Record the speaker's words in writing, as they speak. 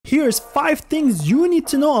Here's 5 things you need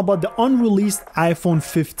to know about the unreleased iPhone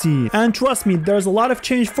 15. And trust me, there's a lot of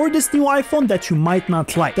change for this new iPhone that you might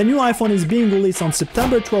not like. The new iPhone is being released on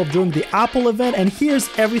September 12th during the Apple event, and here's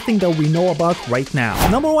everything that we know about right now.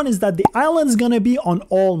 Number 1 is that the island is gonna be on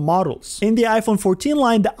all models. In the iPhone 14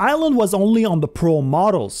 line, the island was only on the Pro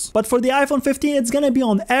models. But for the iPhone 15, it's gonna be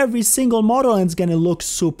on every single model and it's gonna look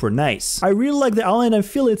super nice. I really like the island and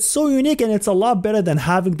feel it's so unique, and it's a lot better than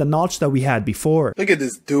having the notch that we had before. Look at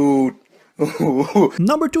this dude.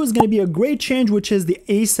 Number 2 is going to be a great change, which is the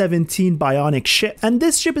A17 Bionic chip. And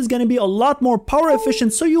this chip is going to be a lot more power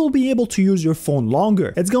efficient, so you will be able to use your phone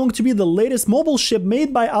longer. It's going to be the latest mobile chip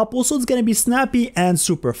made by Apple, so it's going to be snappy and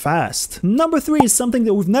super fast. Number 3 is something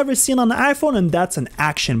that we've never seen on an iPhone, and that's an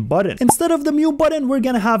action button. Instead of the mute button, we're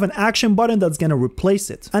going to have an action button that's going to replace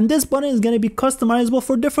it. And this button is going to be customizable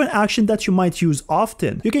for different action that you might use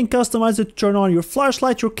often. You can customize it to turn on your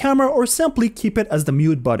flashlight, your camera, or simply keep it as the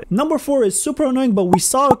mute button. Number 4 is super annoying, but we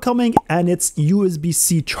saw it coming, and it's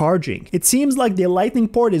USB-C charging. It seems like the lightning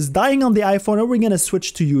port is dying on the iPhone and we're gonna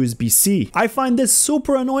switch to USB-C. I find this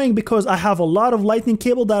super annoying because I have a lot of lightning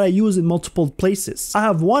cable that I use in multiple places. I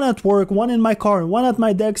have one at work, one in my car, and one at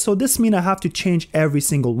my desk, so this means I have to change every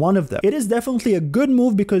single one of them. It is definitely a good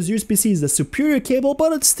move because USB-C is the superior cable,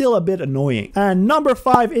 but it's still a bit annoying. And number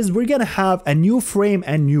 5 is we're gonna have a new frame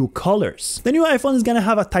and new colors. The new iPhone is gonna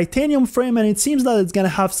have a titanium frame, and it seems that it's gonna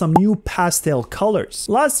have some new pastel colors.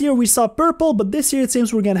 Last year we saw purple, but this year it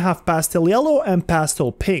seems we're gonna have pastel yellow and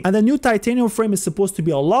pastel pink. And the new titanium frame is supposed to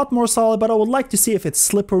be a lot more solid, but I would like to see if it's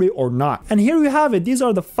slippery or not. And here you have it. These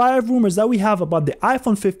are the 5 rumors that we have about the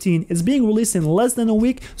iPhone 15. It's being released in less than a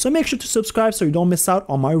week, so make sure to subscribe so you don't miss out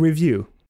on my review.